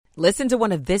Listen to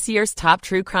one of this year's top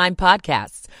true crime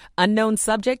podcasts. Unknown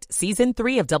Subject, Season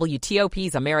 3 of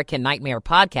WTOP's American Nightmare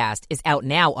podcast is out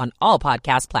now on all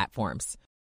podcast platforms.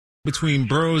 Between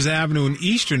Burroughs Avenue and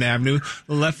Eastern Avenue,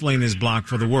 the left lane is blocked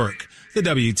for the work. The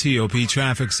WTOP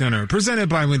Traffic Center, presented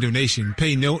by Window Nation.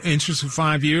 Pay no interest for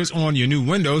 5 years on your new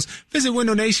windows. Visit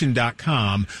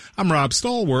windownation.com. I'm Rob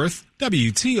Stallworth,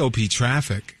 WTOP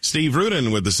Traffic. Steve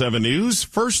Rudin with the 7 News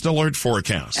First Alert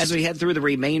Forecast. As we head through the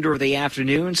remainder of the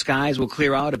afternoon, skies will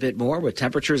clear out a bit more with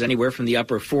temperatures anywhere from the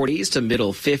upper 40s to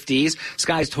middle 50s.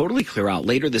 Skies totally clear out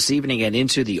later this evening and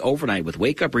into the overnight with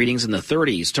wake-up readings in the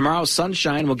 30s. Tomorrow,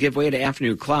 sunshine will give way to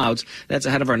afternoon clouds. That's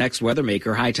ahead of our next weather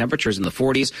maker. High temperatures in the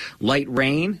 40s. Light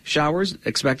rain showers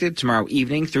expected tomorrow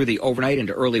evening through the overnight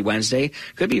into early Wednesday.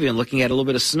 Could be even looking at a little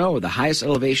bit of snow. The highest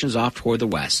elevations off toward the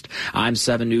west. I'm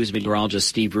 7 News meteorologist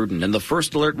Steve Rudin in the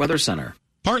First Alert Weather Center.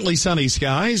 Partly sunny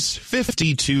skies,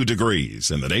 52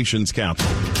 degrees in the nation's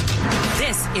capital.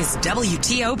 This is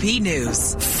WTOP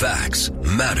News. Facts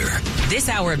matter. This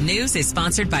hour of news is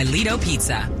sponsored by Lido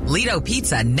Pizza. Lido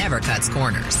Pizza never cuts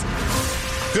corners.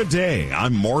 Good day.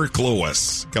 I'm Mark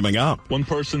Lewis. Coming up. One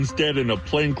person's dead in a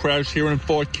plane crash here in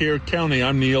Fort Kerr County.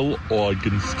 I'm Neil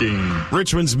Augenstein.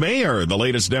 Richmond's mayor, the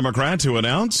latest Democrat to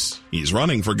announce he's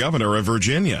running for governor of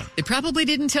Virginia. It probably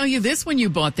didn't tell you this when you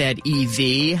bought that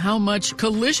EV, how much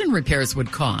collision repairs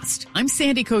would cost. I'm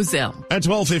Sandy Kozel. At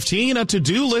 12:15, a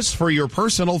to-do list for your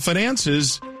personal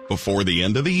finances before the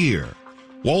end of the year.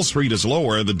 Wall Street is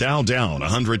lower, the Dow down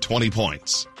 120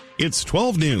 points. It's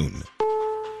 12 noon.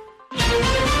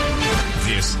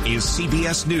 This is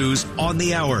CBS News on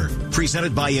the Hour,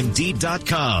 presented by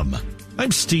Indeed.com.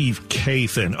 I'm Steve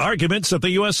Kathan. Arguments at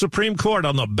the U.S. Supreme Court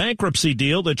on the bankruptcy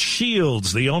deal that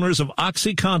shields the owners of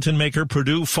OxyContin maker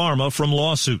Purdue Pharma from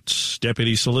lawsuits.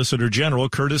 Deputy Solicitor General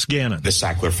Curtis Gannon. The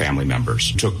Sackler family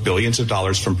members took billions of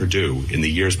dollars from Purdue in the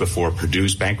years before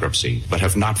Purdue's bankruptcy, but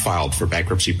have not filed for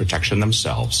bankruptcy protection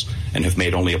themselves and have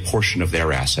made only a portion of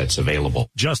their assets available.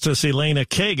 Justice Elena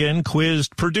Kagan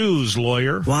quizzed Purdue's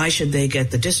lawyer. Why should they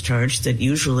get the discharge that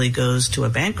usually goes to a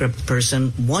bankrupt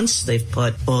person once they've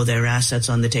put all their assets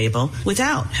on the table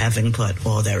without having put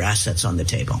all their assets on the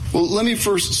table? Well, let me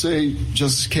first say,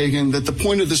 Justice Kagan, that the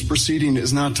point of this proceeding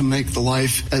is not to make the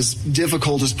life as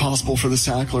difficult as possible for the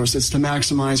Sacklers. It's to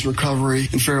maximize recovery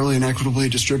and fairly and equitably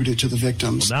distribute it to the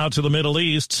victims. Now to the Middle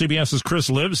East. CBS's Chris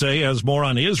Livesay has more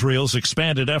on Israel's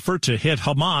expanded effort to hit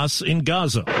Hamas in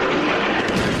Gaza.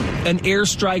 An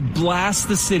airstrike blasts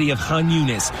the city of Han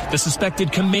Yunis, the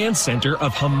suspected command center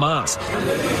of Hamas,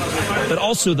 but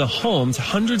also the home to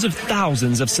hundreds of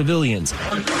thousands of civilians.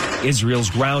 Israel's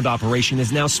ground operation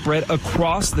is now spread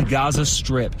across the Gaza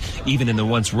Strip, even in the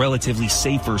once relatively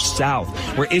safer south,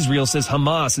 where Israel says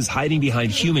Hamas is hiding behind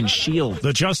human shields.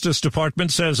 The Justice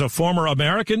Department says a former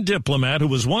American diplomat who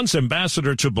was once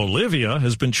ambassador to Bolivia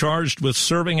has been charged with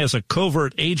serving as a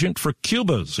covert agent for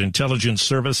Cuba's intelligence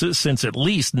services since at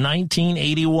least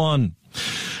 1981.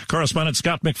 Correspondent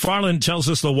Scott McFarland tells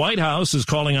us the White House is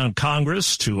calling on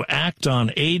Congress to act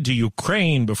on aid to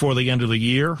Ukraine before the end of the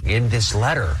year. In this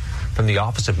letter from the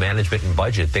Office of Management and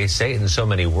Budget, they say in so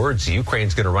many words,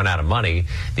 Ukraine's going to run out of money.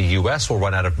 The U.S. will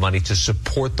run out of money to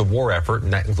support the war effort,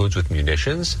 and that includes with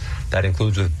munitions. That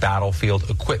includes with battlefield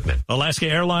equipment. Alaska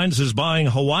Airlines is buying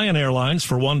Hawaiian Airlines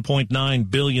for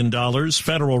 $1.9 billion.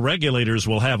 Federal regulators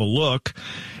will have a look.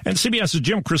 And CBS's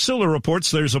Jim Crisilla reports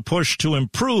there's a push to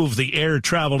improve the air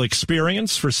travel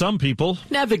experience for some people.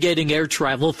 Navigating air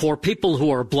travel for people who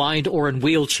are blind or in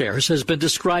wheelchairs has been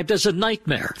described as a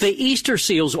nightmare. The Easter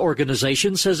Seals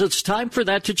organization says it's time for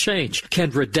that to change.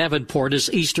 Kendra Davenport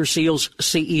is Easter Seals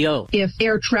CEO. If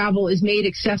air travel is made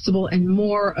accessible and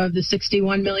more of the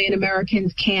 61 million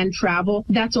Americans can travel,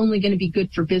 that's only going to be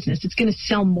good for business. It's going to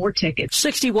sell more tickets.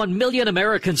 61 million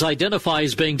Americans identify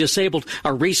as being disabled.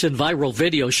 A recent viral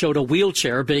video showed a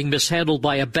wheelchair being mishandled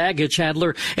by a baggage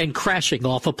handler and crashing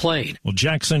off a plane. Well,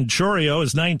 Jackson Chourio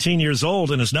is 19 years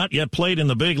old and has not yet played in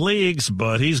the big leagues,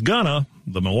 but he's gonna.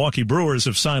 The Milwaukee Brewers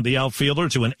have signed the outfielder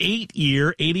to an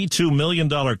 8-year, $82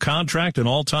 million contract, an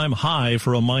all-time high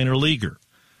for a minor leaguer.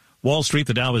 Wall Street,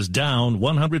 the Dow is down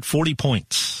 140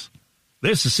 points.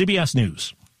 This is CBS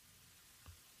News.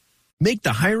 Make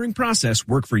the hiring process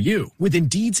work for you. With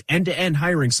Indeed's end-to-end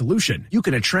hiring solution, you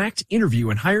can attract, interview,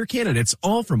 and hire candidates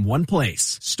all from one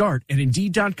place. Start at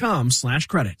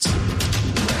Indeed.com/credits.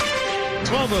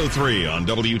 12:03 on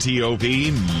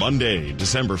WTOP, Monday,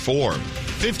 December 4.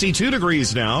 52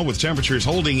 degrees now, with temperatures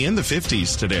holding in the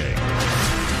 50s today.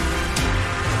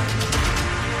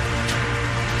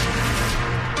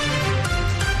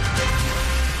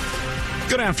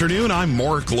 Good afternoon. I'm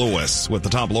Mark Lewis with the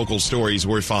top local stories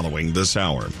we're following this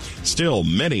hour. Still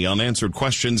many unanswered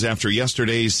questions after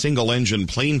yesterday's single-engine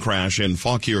plane crash in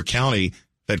Fauquier County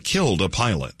that killed a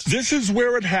pilot. This is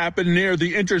where it happened, near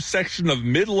the intersection of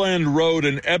Midland Road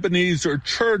and Ebenezer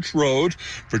Church Road.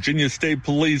 Virginia State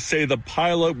Police say the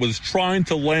pilot was trying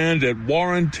to land at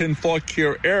Warrenton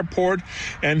Fauquier Airport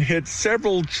and hit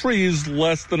several trees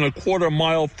less than a quarter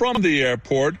mile from the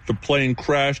airport. The plane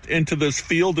crashed into this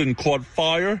field and caught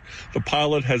fire. The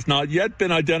pilot has not yet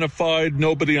been identified.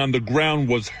 Nobody on the ground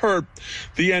was hurt.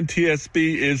 The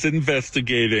NTSB is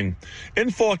investigating.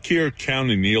 In Fauquier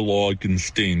County, Neil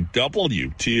Augenstein,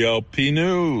 WTOP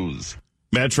News.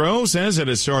 Metro says it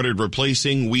has started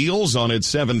replacing wheels on its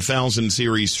 7000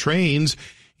 series trains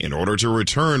in order to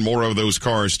return more of those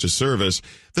cars to service.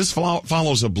 This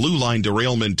follows a Blue Line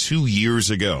derailment 2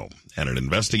 years ago, and an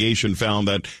investigation found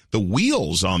that the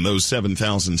wheels on those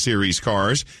 7000 series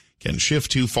cars can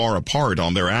shift too far apart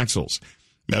on their axles.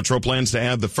 Metro plans to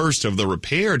add the first of the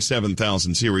repaired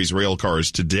 7000 series rail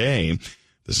cars today.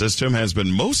 The system has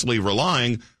been mostly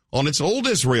relying on its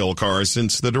oldest rail cars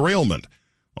since the derailment.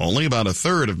 Only about a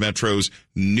third of Metro's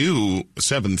new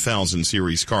 7000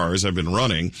 series cars have been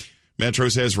running. Metro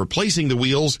says replacing the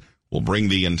wheels will bring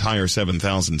the entire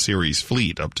 7000 series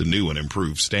fleet up to new and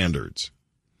improved standards.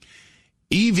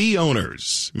 EV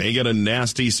owners may get a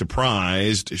nasty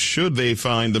surprise should they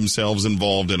find themselves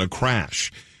involved in a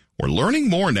crash. We're learning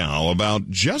more now about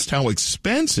just how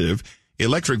expensive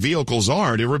electric vehicles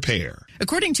are to repair.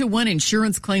 According to one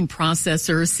insurance claim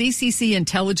processor, CCC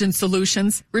Intelligence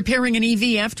Solutions, repairing an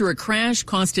EV after a crash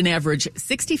cost an average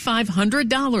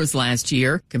 $6,500 last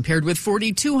year, compared with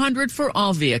 $4,200 for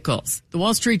all vehicles. The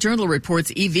Wall Street Journal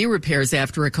reports EV repairs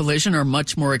after a collision are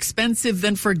much more expensive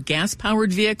than for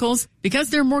gas-powered vehicles. Because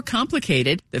they're more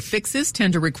complicated, the fixes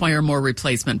tend to require more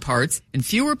replacement parts, and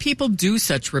fewer people do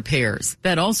such repairs.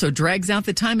 That also drags out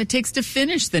the time it takes to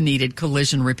finish the needed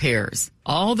collision repairs.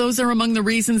 All those are among the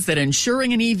reasons that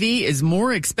insuring an EV is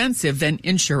more expensive than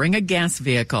insuring a gas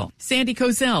vehicle. Sandy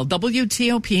Kozel,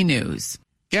 WTOP News.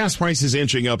 Gas prices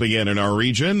inching up again in our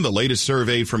region. The latest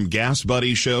survey from Gas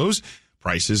Buddy shows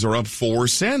prices are up 4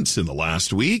 cents in the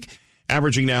last week,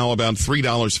 averaging now about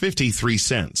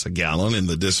 $3.53 a gallon in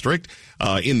the district,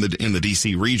 in the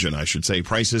D.C. region, I should say.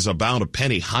 Prices about a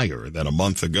penny higher than a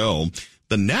month ago.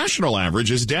 The national average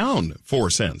is down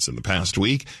 4 cents in the past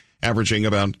week, averaging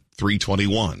about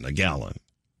 $3.21 a gallon.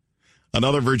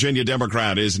 Another Virginia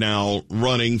Democrat is now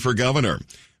running for governor.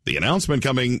 The announcement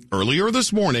coming earlier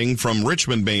this morning from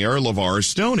Richmond Mayor LeVar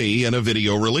Stoney in a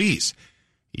video release.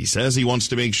 He says he wants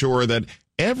to make sure that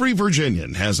every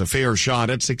Virginian has a fair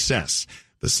shot at success.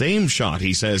 The same shot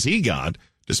he says he got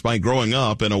despite growing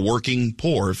up in a working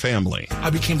poor family. I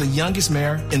became the youngest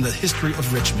mayor in the history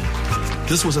of Richmond.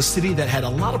 This was a city that had a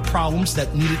lot of problems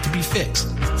that needed to be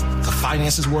fixed. The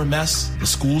finances were a mess, the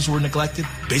schools were neglected,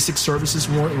 basic services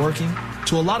weren't working.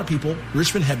 To a lot of people,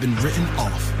 Richmond had been written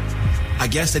off. I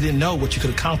guess they didn't know what you could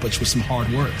accomplish with some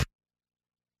hard work.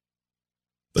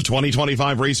 The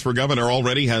 2025 race for governor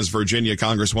already has Virginia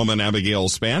Congresswoman Abigail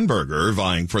Spanberger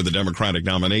vying for the Democratic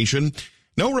nomination.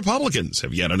 No Republicans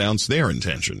have yet announced their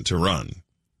intention to run.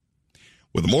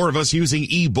 With more of us using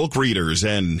e-book readers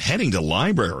and heading to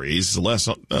libraries less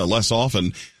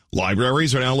often,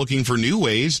 libraries are now looking for new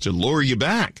ways to lure you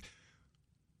back.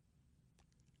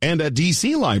 And at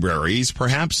D.C. libraries,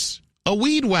 perhaps a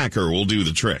weed whacker will do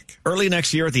the trick. Early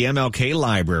next year at the MLK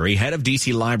Library, head of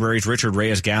D.C. Libraries Richard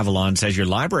Reyes-Gavilan says your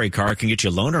library card can get you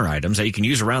loaner items that you can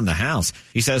use around the house.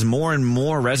 He says more and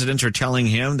more residents are telling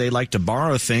him they like to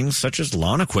borrow things such as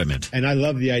lawn equipment. And I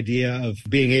love the idea of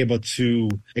being able to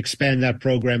expand that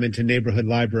program into neighborhood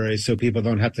libraries so people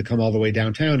don't have to come all the way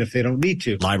downtown if they don't need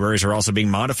to. Libraries are also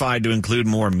being modified to include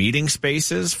more meeting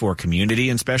spaces for community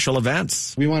and special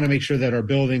events. We want to make sure that our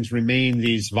buildings remain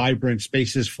these vibrant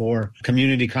spaces for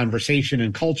community conversation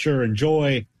and culture and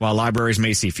joy. While libraries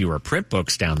may see fewer print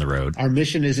books down the road, our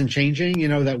mission isn't changing,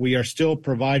 that we are still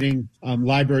providing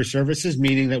library services,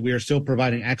 meaning that we are still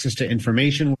providing access to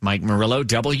information. Mike Murillo,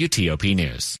 WTOP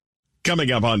News.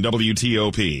 Coming up on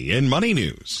WTOP in Money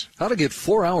News. How to get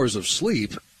 4 hours of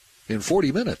sleep in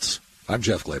 40 minutes. I'm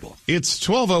Jeff Glable. It's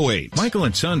 12:08. Michael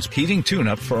and Son's heating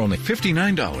tune-up for only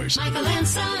 $59. Michael and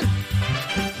Son.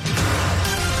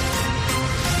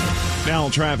 Now,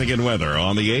 traffic and weather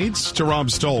on the 8s to Rob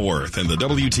Stallworth in the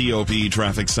WTOP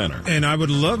Traffic Center. And I would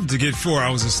love to get 4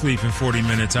 hours of sleep in 40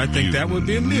 minutes. I think that would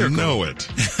be a miracle. Know it.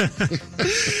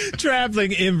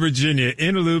 Traveling in Virginia,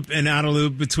 inner loop and outer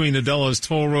loop between the Dulles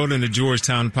Toll Road and the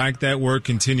Georgetown Pike. That work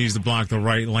continues to block the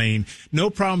right lane. No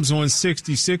problems on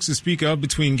 66 to speak of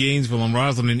between Gainesville and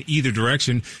Roslyn in either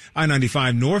direction.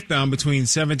 I-95 northbound between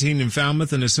 17 and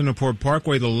Falmouth and the Centerport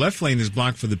Parkway. The left lane is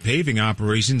blocked for the paving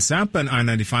operation. Southbound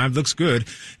I-95 looks good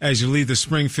as you leave the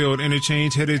Springfield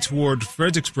interchange headed toward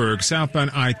Fredericksburg.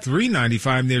 Southbound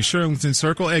I-395 near Shirlington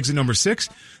Circle, exit number 6.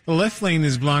 The left lane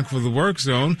is blocked for the work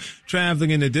zone.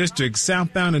 Traveling in the district,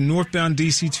 southbound and northbound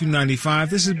DC 295.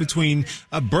 This is between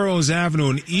Burroughs Avenue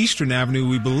and Eastern Avenue.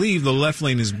 We believe the left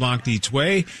lane is blocked each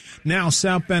way. Now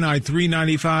southbound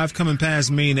I-395 coming past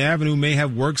Main Avenue may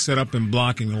have work set up and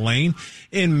blocking the lane.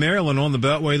 In Maryland on the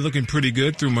Beltway looking pretty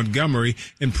good through Montgomery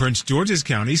and Prince George's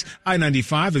counties.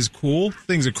 I-95 is cool.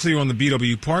 Things are clear on the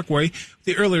BW Parkway.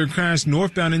 The earlier crash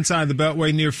northbound inside the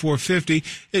Beltway near 450.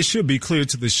 It should be clear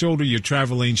to the shoulder. Your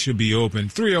travel lane should be open.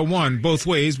 301 both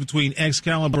ways between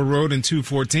Excalibur Road and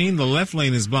 214. The left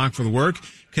lane is blocked for the work.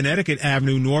 Connecticut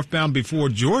Avenue northbound before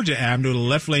Georgia Avenue. The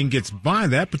left lane gets by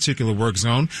that particular work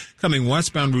zone. Coming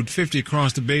westbound Route 50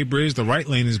 across the Bay Bridge, the right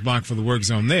lane is blocked for the work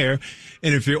zone there.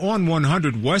 And if you're on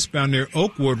 100 westbound near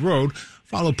Oakwood Road,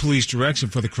 follow police direction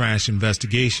for the crash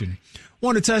investigation.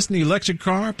 Want to test an electric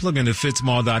car? Plug into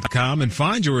fitzmall.com and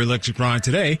find your electric ride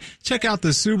today. Check out the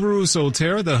Subaru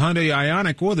Solterra, the Hyundai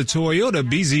Ioniq, or the Toyota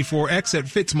BZ4X at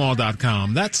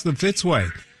fitzmall.com. That's the Fitz way.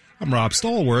 I'm Rob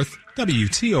Stallworth,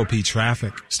 WTOP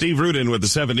Traffic. Steve Rudin with the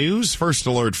 7 News First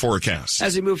Alert Forecast.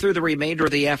 As we move through the remainder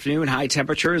of the afternoon, high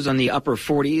temperatures on the upper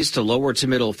 40s to lower to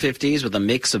middle 50s with a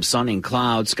mix of sun and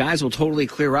clouds. Skies will totally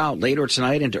clear out later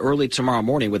tonight into early tomorrow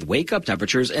morning with wake-up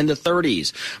temperatures in the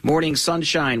 30s. Morning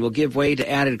sunshine will give way to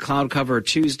added cloud cover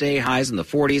Tuesday, highs in the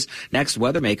 40s. Next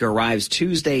weathermaker arrives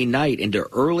Tuesday night into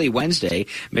early Wednesday.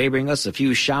 May bring us a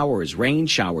few showers, rain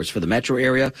showers for the metro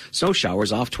area, snow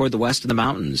showers off toward the west of the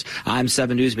mountains. I'm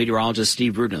 7 News meteorologist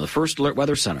Steve Rudin of the First Alert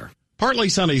Weather Center. Partly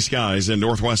sunny skies in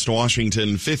northwest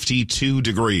Washington, 52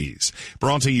 degrees.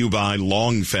 Brought to you by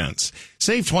Long Fence.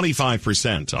 Save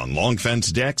 25% on Long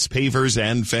Fence decks, pavers,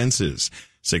 and fences.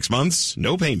 6 months,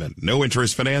 no payment, no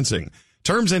interest financing.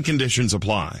 Terms and conditions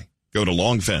apply. Go to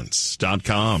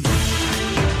longfence.com.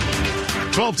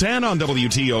 12:10 on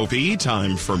WTOP.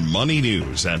 Time for Money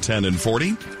News at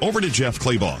 10:40. Over to Jeff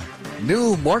Claiborne.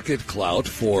 New market clout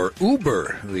for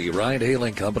Uber. The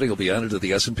ride-hailing company will be added to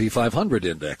the S&P 500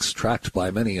 index, tracked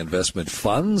by many investment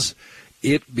funds.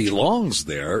 It belongs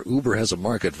there. Uber has a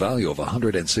market value of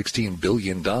 $116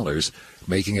 billion,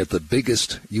 making it the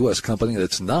biggest U.S. company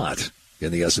that's not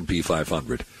in the S&P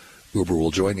 500. Uber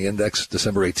will join the index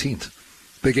December 18th.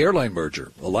 Big airline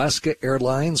merger. Alaska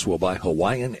Airlines will buy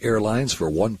Hawaiian Airlines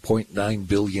for $1.9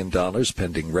 billion,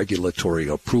 pending regulatory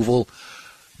approval.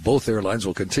 Both airlines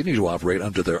will continue to operate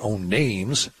under their own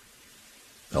names.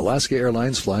 Alaska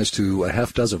Airlines flies to a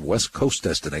half dozen West Coast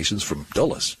destinations from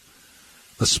Dulles.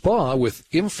 A spa with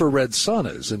infrared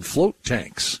saunas and float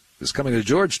tanks is coming to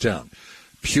Georgetown.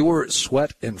 Pure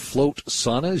Sweat and Float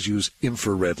saunas use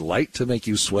infrared light to make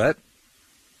you sweat.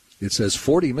 It says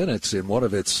 40 minutes in one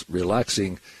of its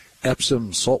relaxing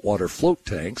Epsom saltwater float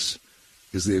tanks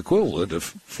is the equivalent of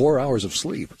 4 hours of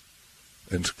sleep.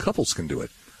 And couples can do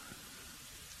it.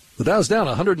 The Dow's down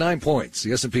 109 points.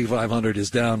 The S&P 500 is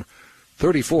down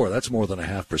 34. That's more than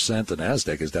 0.5%. The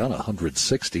NASDAQ is down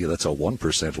 160. That's a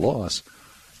 1% loss.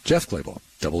 Jeff Claiborne,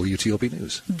 WTOP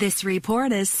News. This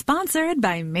report is sponsored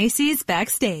by Macy's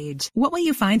Backstage. What will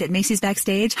you find at Macy's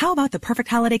Backstage? How about the perfect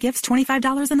holiday gifts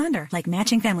 $25 and under? Like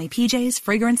matching family PJs,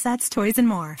 fragrance sets, toys, and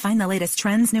more. Find the latest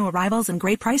trends, new arrivals, and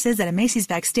great prices at a Macy's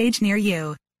Backstage near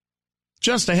you.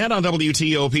 Just ahead on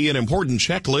WTOP, an important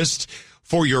checklist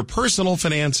for your personal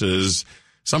finances,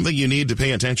 something you need to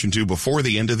pay attention to before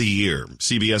the end of the year.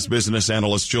 CBS business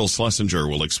analyst Jill Schlesinger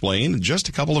will explain in just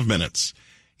a couple of minutes.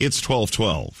 It's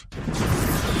 12:12.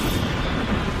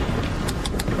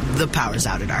 The power's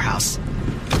out at our house.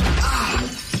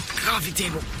 Coffee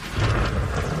table.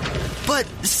 But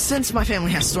since my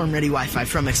family has storm-ready Wi-Fi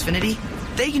from Xfinity,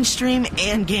 they can stream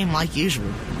and game like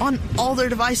usual on all their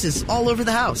devices all over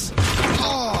the house.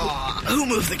 Oh, who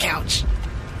moved the couch?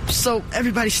 So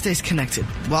everybody stays connected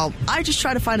while I just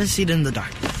try to find a seat in the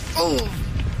dark. Oh,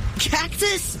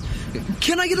 cactus?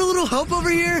 Can I get a little help over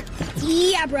here?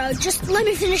 Yeah, bro. Just let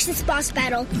me finish this boss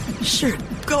battle. Sure.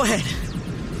 Go ahead.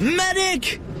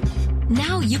 Medic!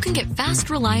 Now you can get fast,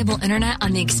 reliable internet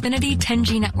on the Xfinity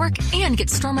 10G network and get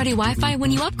storm-ready Wi-Fi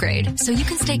when you upgrade, so you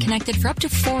can stay connected for up to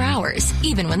 4 hours,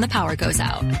 even when the power goes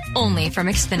out. Only from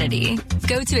Xfinity.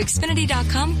 Go to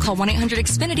Xfinity.com, call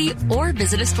 1-800-XFINITY, or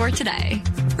visit a store today.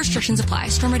 Restrictions apply.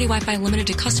 Storm-ready Wi-Fi limited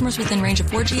to customers within range of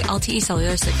 4G LTE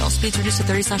cellular signal. Speeds reduced to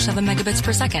 30/7 megabits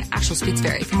per second. Actual speeds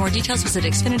vary. For more details, visit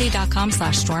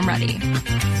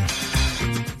Xfinity.com/stormready.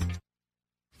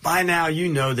 By now, you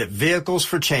know that Vehicles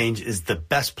for Change is the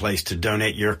best place to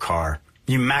donate your car.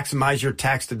 You maximize your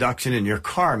tax deduction and your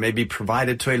car may be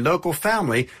provided to a local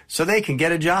family so they can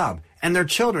get a job and their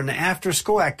children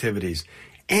after-school activities.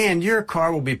 And your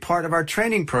car will be part of our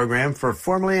training program for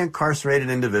formerly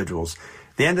incarcerated individuals.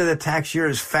 The end of the tax year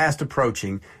is fast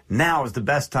approaching. Now is the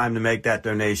best time to make that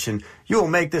donation. You will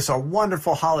make this a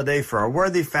wonderful holiday for a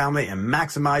worthy family and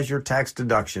maximize your tax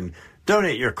deduction.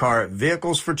 Donate your car at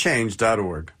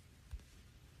vehiclesforchange.org.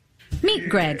 Meet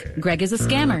Greg. Greg is a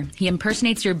scammer. He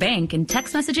impersonates your bank in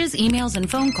text messages, emails, and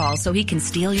phone calls so he can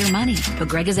steal your money. But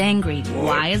Greg is angry.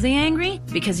 Why is he angry?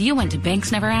 Because you went to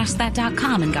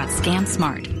banksneverasked.com and got scam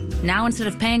smart. Now, instead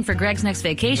of paying for Greg's next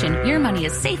vacation, your money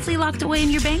is safely locked away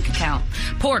in your bank account.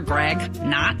 Poor Greg.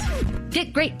 Not.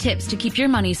 Get great tips to keep your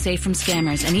money safe from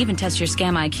scammers and even test your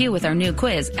scam IQ with our new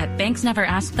quiz at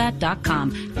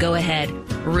banksneverasked.com. Go ahead.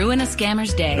 Ruin a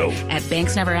scammer's day at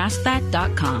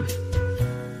banksneverasked.com.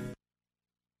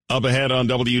 Up ahead on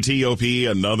WTOP,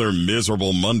 another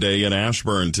miserable Monday in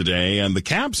Ashburn today, and the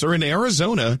Caps are in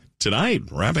Arizona tonight,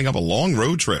 wrapping up a long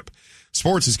road trip.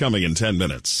 Sports is coming in 10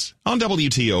 minutes on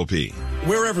WTOP.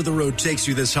 Wherever the road takes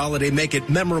you this holiday, make it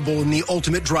memorable in the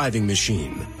ultimate driving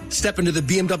machine. Step into the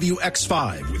BMW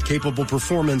X5 with capable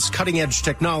performance, cutting-edge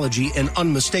technology, and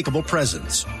unmistakable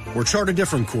presence. Or chart a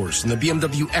different course in the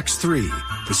BMW X3.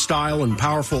 With style and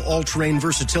powerful all-terrain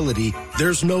versatility,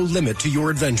 there's no limit to your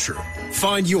adventure.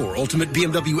 Find your ultimate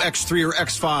BMW X3 or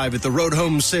X5 at the Road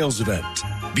Home sales event.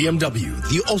 BMW,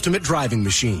 the ultimate driving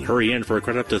machine. Hurry in for a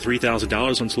credit up to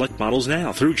 $3,000 on select models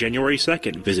now through January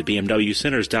 2nd. Visit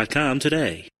BMWCenters.com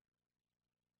today.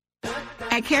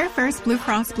 At Care First Blue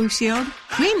Cross Blue Shield,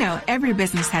 we know every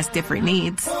business has different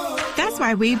needs. That's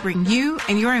why we bring you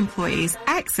and your employees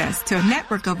access to a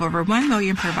network of over 1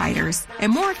 million providers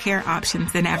and more care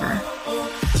options than ever.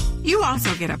 You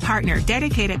also get a partner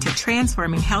dedicated to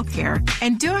transforming healthcare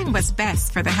and doing what's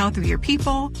best for the health of your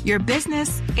people, your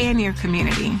business, and your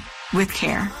community with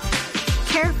Care.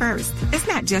 Care First is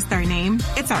not just our name,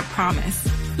 it's our promise.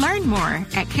 Learn more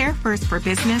at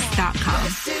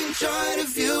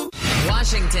carefirstforbusiness.com.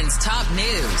 Washington's top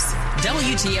news,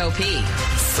 WTOP.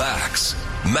 Facts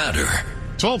matter.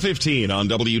 12:15 on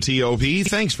WTOP.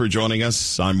 Thanks for joining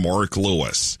us. I'm Mark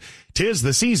Lewis. 'Tis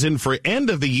the season for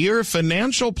end-of-the-year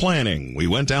financial planning. We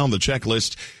went down the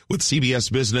checklist with CBS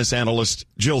business analyst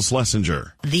Jill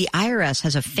Schlesinger. The IRS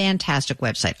has a fantastic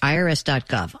website,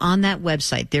 irs.gov. On that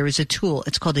website, there is a tool.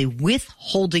 It's called a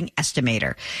withholding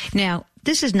estimator. Now,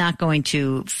 this is not going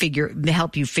to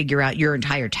help you figure out your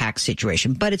entire tax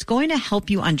situation, but it's going to help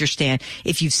you understand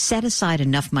if you've set aside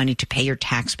enough money to pay your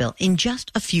tax bill in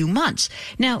just a few months.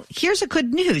 Now, here's the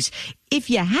good news. If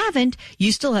you haven't,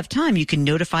 you still have time. You can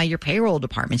notify your payroll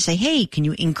department. Say, hey, can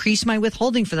you increase my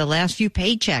withholding for the last few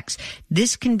paychecks?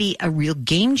 This can be a real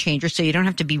game changer so you don't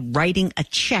have to be writing a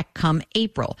check come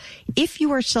April. If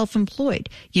you are self-employed,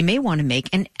 you may want to make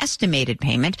an estimated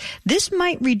payment. This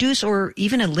might reduce or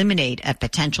even eliminate a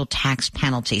potential tax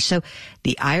penalty. So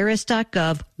the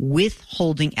irs.gov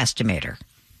withholding estimator.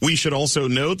 We should also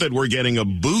note that we're getting a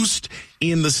boost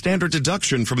in the standard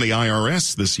deduction from the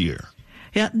IRS this year.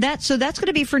 Yeah, that's going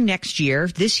to be for next year.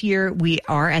 This year we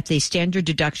are at the standard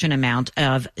deduction amount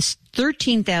of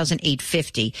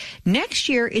 $13,850. Next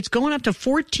year it's going up to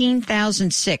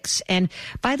 $14,006. And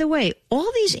by the way,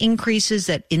 all these increases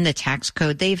that in the tax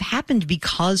code, they've happened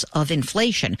because of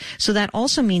inflation. So that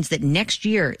also means that next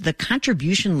year the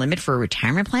contribution limit for a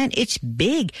retirement plan, it's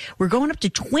big. We're going up to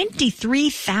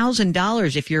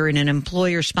 $23,000 if you're in an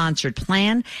employer-sponsored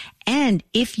plan. And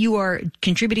if you are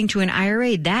contributing to an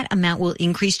IRA, that amount will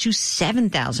increase to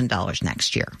 $7,000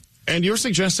 next year. And you're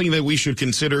suggesting that we should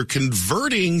consider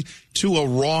converting to a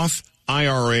Roth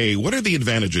IRA. What are the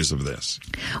advantages of this?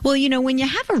 Well, you know, when you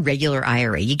have a regular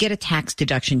IRA, you get a tax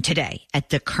deduction today at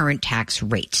the current tax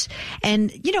rates.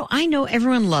 And, you know, I know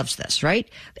everyone loves this, right?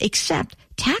 Except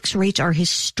tax rates are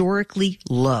historically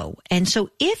low. And so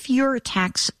if your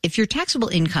taxable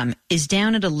income is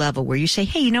down at a level where you say,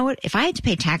 hey, you know what? If I had to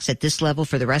pay tax at this level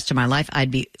for the rest of my life,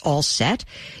 I'd be all set.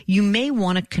 You may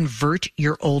want to convert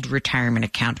your old retirement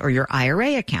account or your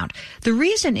IRA account. The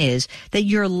reason is that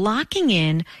you're locking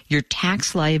in your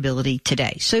tax liability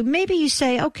today. So maybe you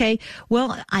say, okay,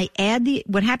 well,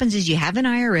 what happens is you have an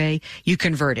IRA, you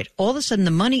convert it. All of a sudden,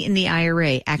 the money in the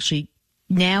IRA actually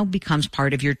now becomes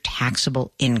part of your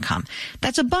taxable income.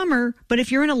 That's a bummer, but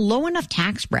if you're in a low enough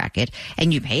tax bracket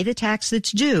and you pay the tax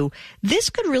that's due, this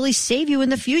could really save you in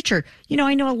the future. You know,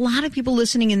 I know a lot of people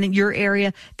listening in your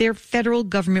area, they're federal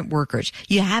government workers.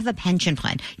 You have a pension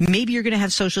plan. Maybe you're going to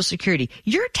have Social Security.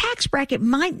 Your tax bracket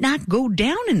might not go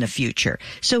down in the future.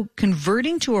 So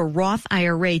converting to a Roth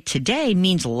IRA today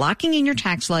means locking in your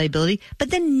tax liability, but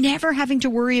then never having to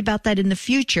worry about that in the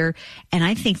future. And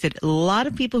I think that a lot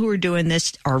of people who are doing this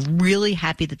are really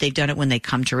happy that they've done it when they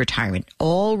come to retirement.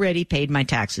 Already paid my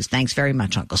taxes. Thanks very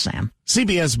much, Uncle Sam.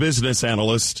 CBS business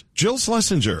analyst Jill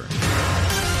Schlesinger.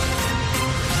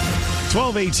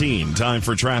 12:18, time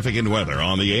for traffic and weather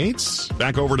on the 8s.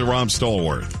 Back over to Rob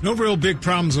Stallworth. No real big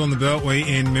problems on the Beltway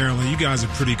in Maryland. You guys are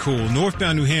pretty cool.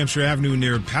 Northbound New Hampshire Avenue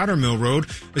near Powder Mill Road,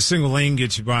 a single lane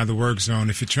gets you by the work zone.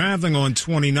 If you're traveling on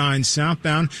 29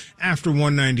 southbound after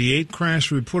 198, crash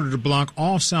reported to block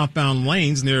all southbound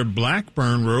lanes near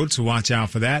Blackburn Road, so watch out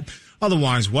for that.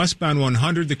 Otherwise, westbound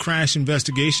 100, the crash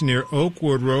investigation near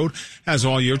Oakwood Road has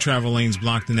all your travel lanes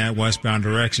blocked in that westbound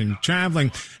direction.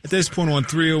 Traveling at this point on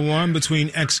 301 between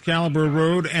Excalibur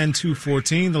Road and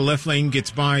 214, the left lane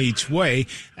gets by each way.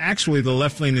 Actually, the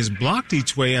left lane is blocked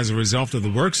each way as a result of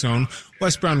the work zone.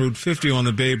 Westbound Route 50 on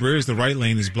the Bay Bridge, the right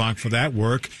lane is blocked for that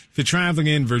work. If you're traveling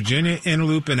in Virginia, inner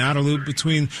loop and outer loop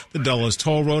between the Dulles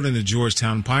Toll Road and the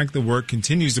Georgetown Pike, the work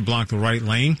continues to block the right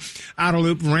lane. Outer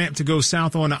loop ramp to go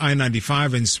south on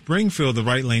I-95 in Springfield, the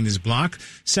right lane is blocked.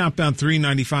 Southbound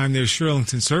 395 near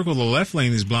Shirlington Circle, the left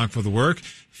lane is blocked for the work.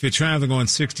 If you're traveling on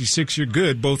 66, you're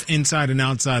good, both inside and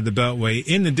outside the Beltway.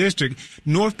 In the district,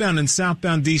 northbound and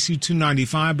southbound DC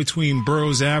 295 between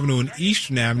Burroughs Avenue and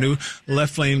Eastern Avenue,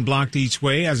 left lane blocked each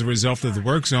way as a result of the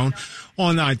work zone.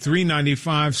 On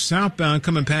I-395 southbound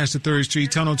coming past the 3rd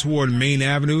Street Tunnel toward Main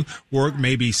Avenue, work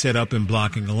may be set up and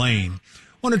blocking a lane.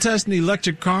 Want to test an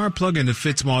electric car? Plug into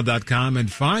Fitzmall.com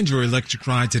and find your electric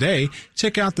ride today.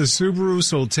 Check out the Subaru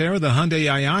Solterra, the Hyundai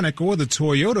Ioniq, or the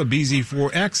Toyota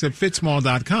BZ4X at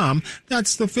Fitzmall.com.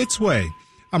 That's the Fitz way.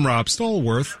 I'm Rob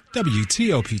Stallworth,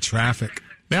 WTOP Traffic.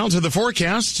 Now to the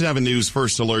forecast. 7 News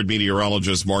First Alert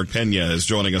meteorologist Mark Pena is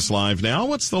joining us live now.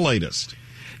 What's the latest?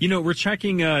 You know, we're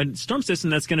tracking a storm system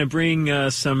that's going to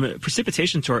bring some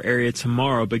precipitation to our area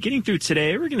tomorrow. But getting through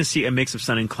today, we're going to see a mix of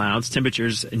sun and clouds.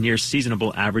 Temperatures near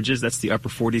seasonable averages. That's the upper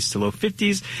 40s to low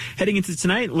 50s. Heading into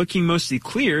tonight, looking mostly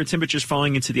clear. Temperatures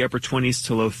falling into the upper 20s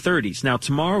to low 30s. Now,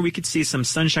 tomorrow we could see some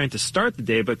sunshine to start the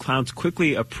day, but clouds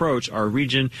quickly approach our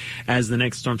region as the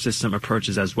next storm system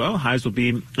approaches as well. Highs will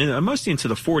be mostly into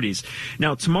the 40s.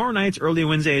 Now, tomorrow night, early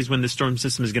Wednesday, is when the storm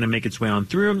system is going to make its way on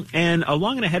through. And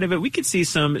along and ahead of it, we could see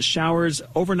some showers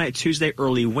overnight Tuesday,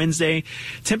 early Wednesday.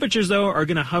 Temperatures, though, are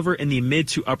going to hover in the mid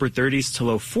to upper 30s to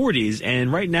low 40s.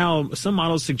 And right now, some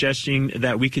models suggesting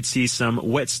that we could see some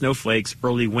wet snowflakes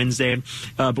early Wednesday.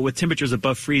 But with temperatures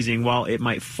above freezing, while it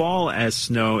might fall as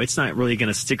snow, it's not really going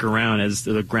to stick around as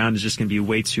the ground is just going to be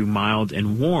way too mild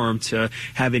and warm to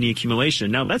have any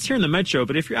accumulation. Now, that's here in the metro,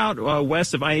 but if you're out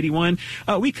west of I-81,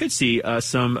 we could see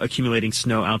some accumulating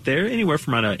snow out there, anywhere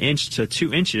from about 1 inch to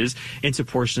 2 inches into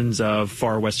portions of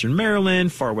far western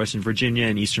Maryland, far western Virginia,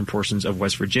 and eastern portions of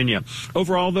West Virginia.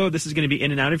 Overall, though, this is going to be in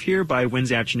and out of here by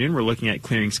Wednesday afternoon. We're looking at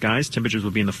clearing skies. Temperatures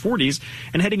will be in the 40s.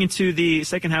 And heading into the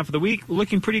second half of the week,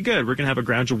 looking pretty good. We're going to have a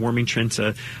gradual warming trend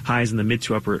to highs in the mid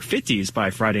to upper 50s by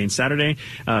Friday and Saturday.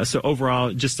 So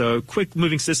overall, just a quick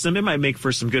moving system. It might make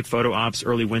for some good photo ops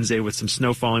early Wednesday with some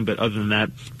snow falling, but other than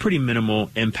that, pretty minimal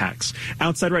impacts.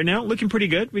 Outside right now, looking pretty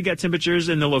good. We got temperatures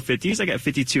in the low 50s. I got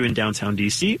 52 in downtown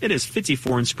D.C. It is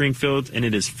 54 in Springfield, and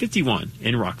it is 51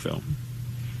 in Rockville.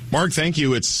 Mark, thank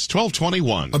you. It's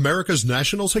 12:21. America's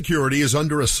national security is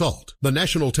under assault. The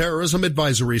National Terrorism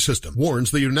Advisory System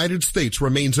warns the United States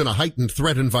remains in a heightened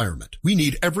threat environment. We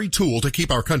need every tool to keep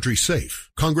our country safe.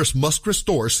 Congress must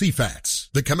restore CFATS,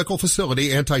 the Chemical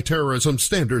Facility Anti-Terrorism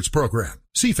Standards Program.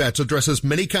 CFATS addresses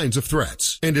many kinds of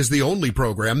threats and is the only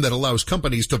program that allows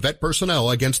companies to vet personnel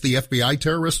against the FBI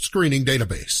terrorist screening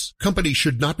database. Companies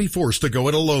should not be forced to go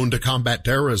it alone to combat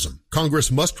terrorism.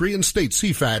 Congress must reinstate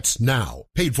CFATS now.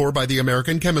 Paid for by the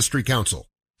American Chemistry Council.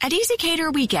 At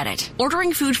EasyCater, we get it.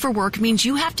 Ordering food for work means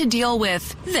you have to deal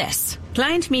with this.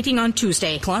 Client meeting on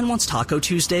Tuesday. Client wants Taco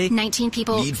Tuesday. 19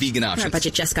 people. Need vegan options. Our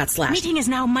budget just got slashed. Meeting is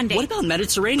now Monday. What about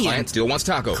Mediterranean? Client still wants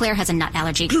taco. Claire has a nut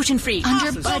allergy. Gluten-free.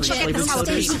 Under budget.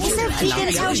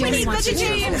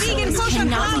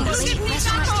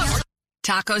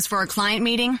 Tacos for a client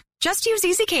meeting? Just use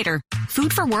EasyCater.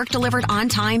 Food for work delivered on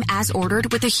time as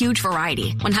ordered with a huge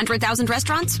variety. 100,000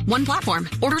 restaurants, one platform.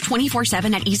 Order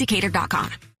 24/7 at EasyCater.com.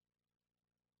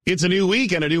 It's a new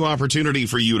week and a new opportunity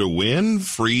for you to win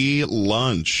free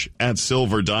lunch at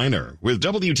Silver Diner with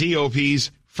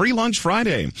WTOP's Free Lunch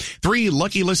Friday. 3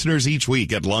 lucky listeners each week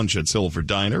get lunch at Silver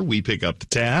Diner. We pick up the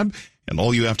tab, and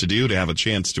all you have to do to have a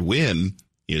chance to win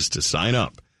is to sign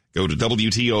up. Go to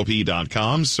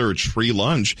WTOP.com, search free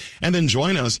lunch, and then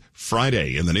join us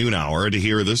Friday in the noon hour to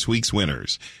hear this week's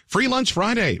winners. Free Lunch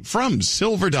Friday from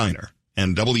Silver Diner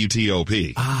and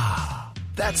WTOP.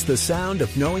 That's the sound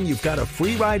of knowing you've got a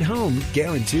free ride home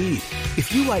guaranteed.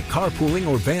 If you like carpooling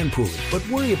or vanpooling, but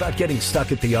worry about getting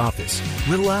stuck at the office,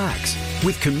 relax.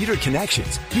 With Commuter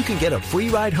Connections, you can get a free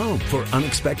ride home for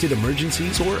unexpected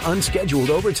emergencies or unscheduled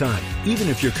overtime, even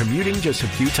if you're commuting just a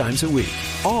few times a week.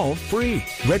 All free.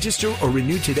 Register or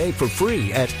renew today for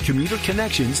free at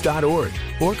commuterconnections.org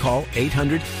or call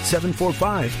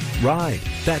 800-745-RIDE.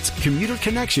 That's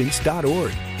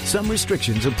commuterconnections.org. Some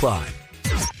restrictions apply.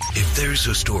 If there's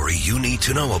a story you need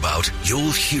to know about,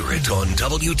 you'll hear it on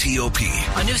WTOP.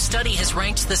 A new study has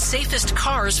ranked the safest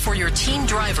cars for your teen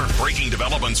driver. Breaking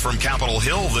developments from Capitol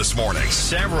Hill this morning.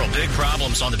 Several big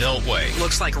problems on the Beltway.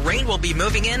 Looks like rain will be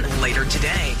moving in later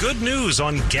today. Good news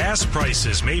on gas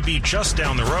prices may be just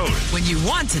down the road. When you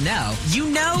want to know,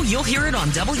 you'll hear it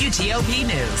on WTOP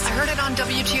News. I heard it on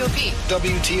WTOP.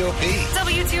 WTOP.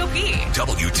 WTOP.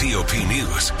 WTOP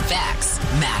News. Facts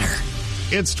matter.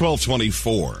 It's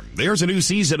 12:24. There's a new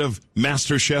season of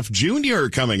MasterChef Junior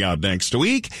coming out next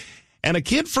week. And a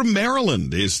kid from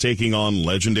Maryland is taking on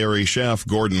legendary chef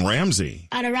Gordon Ramsay.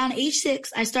 At around age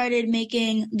 6, I started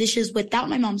making dishes without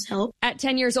my mom's help. At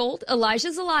 10 years old,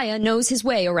 Elijah Zelaya knows his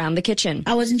way around the kitchen.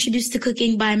 I was introduced to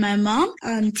cooking by my mom,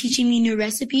 teaching me new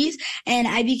recipes, and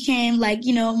I became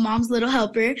mom's little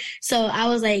helper. So I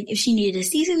was like, if she needed a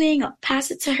seasoning, I'll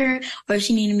pass it to her, or if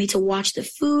she needed me to watch the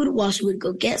food while she would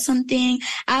go get something,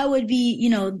 I would be,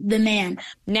 the man.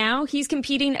 Now he's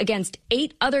competing against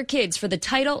 8 other kids for the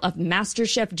title of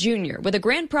MasterChef Junior with a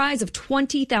grand prize of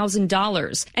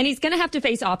 $20,000. And he's going to have to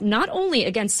face off not only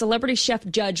against celebrity chef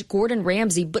judge Gordon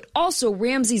Ramsay, but also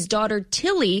Ramsay's daughter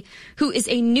Tilly, who is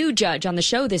a new judge on the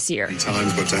show this year.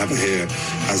 Times, but to have her here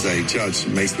as a judge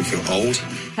makes me feel old.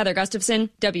 Heather Gustafson,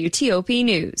 WTOP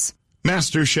News.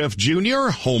 MasterChef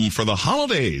Junior, Home for the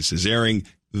Holidays, is airing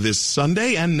this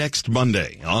Sunday and next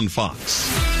Monday on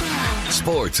Fox.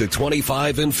 Sports at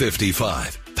 25 and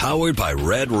 55. Powered by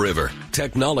Red River.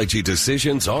 Technology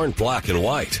decisions aren't black and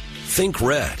white. Think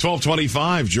red.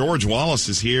 12:25. George Wallace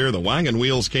is here. The wagon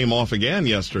wheels came off again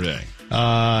yesterday.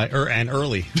 And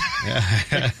early.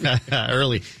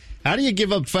 Early. How do you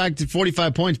give up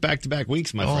 45 points back-to-back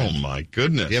weeks, my friend? Oh, my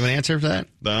goodness. Do you have an answer for that?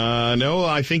 No,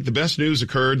 I think the best news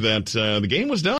occurred that the game was done.